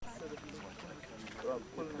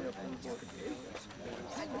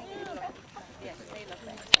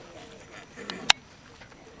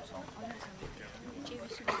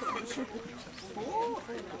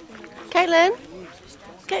Caitlin?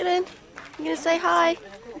 Caitlin? You gonna say hi?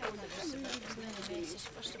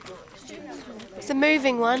 It's a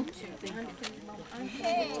moving one.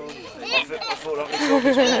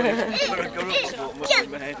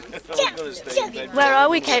 Where are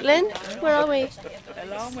we, Caitlin? Where are we?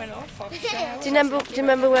 Alarm went off. Do you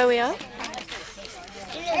remember where we are?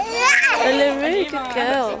 Uluru, good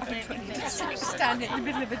girl. Standing in the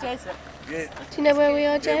middle of a desert. Do you know where we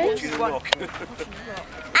are, James?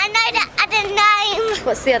 I know the other name.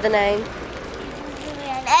 What's the other name?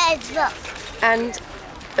 Look. And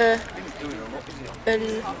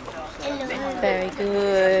very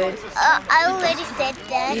good. I already said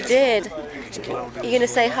that. You did. You're gonna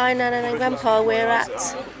say hi, Nana and Grandpa. We're at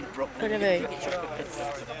Uluru.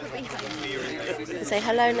 Say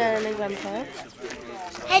hello, Nana and Grandpa.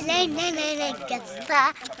 Hello, Nana,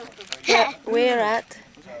 Grandpa. We are at.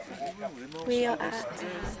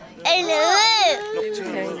 Hello.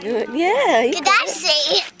 Very good. Yeah. Did I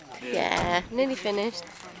see? Yeah. Nearly finished.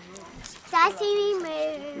 Did I see me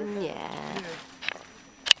move? Yeah.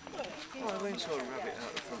 Oh, I went saw a rabbit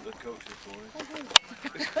out the front of the coach this morning.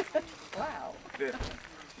 Wow. Yeah.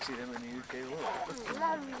 You see them in the UK a lot.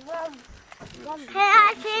 Can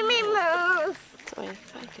I see me move? Sorry,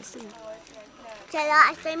 focus, isn't it? Can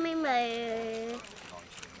I see me move?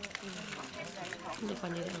 If I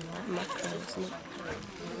need it on that macro, isn't it?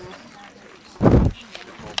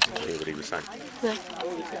 Hear what he was saying. Yeah.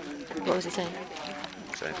 What was he saying?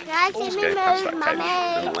 Saying, Can I see me go past move, that coach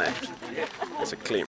Mummy? and left. There's a clear